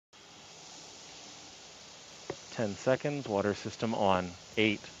10 seconds. Water system on.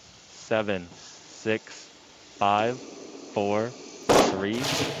 8, 7, 6, 5, 4, 3, 2,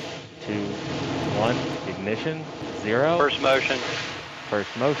 1. Ignition. 0. First motion.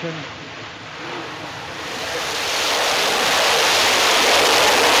 First motion.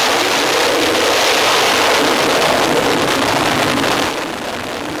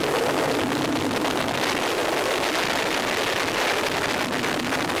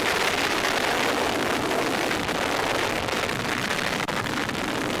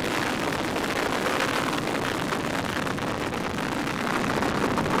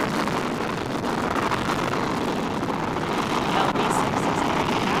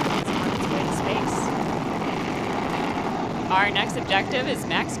 Our next objective is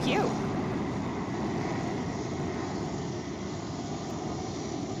Max Q.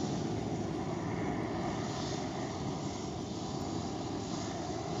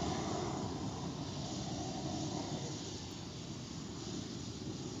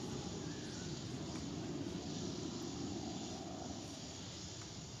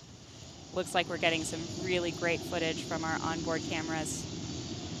 Looks like we're getting some really great footage from our onboard cameras.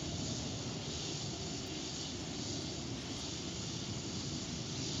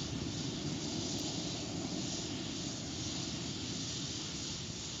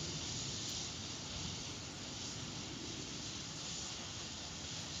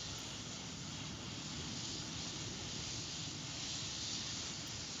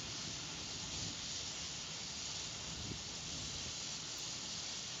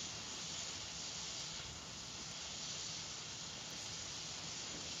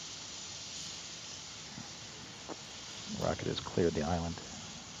 Rocket has cleared the island.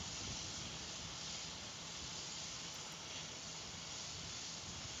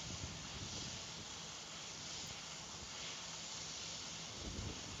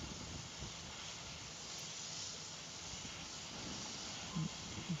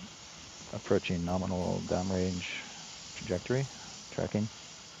 Approaching nominal downrange trajectory, tracking.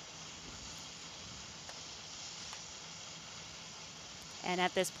 And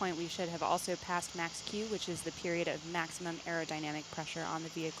at this point, we should have also passed max Q, which is the period of maximum aerodynamic pressure on the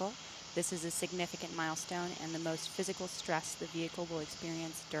vehicle. This is a significant milestone and the most physical stress the vehicle will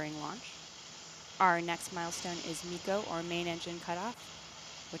experience during launch. Our next milestone is MECO, or main engine cutoff,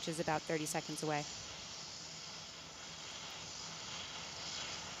 which is about 30 seconds away.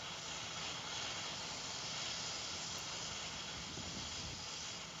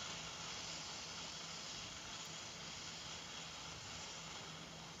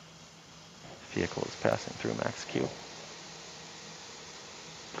 Vehicle is passing through max Q.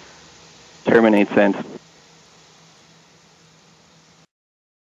 Terminate send.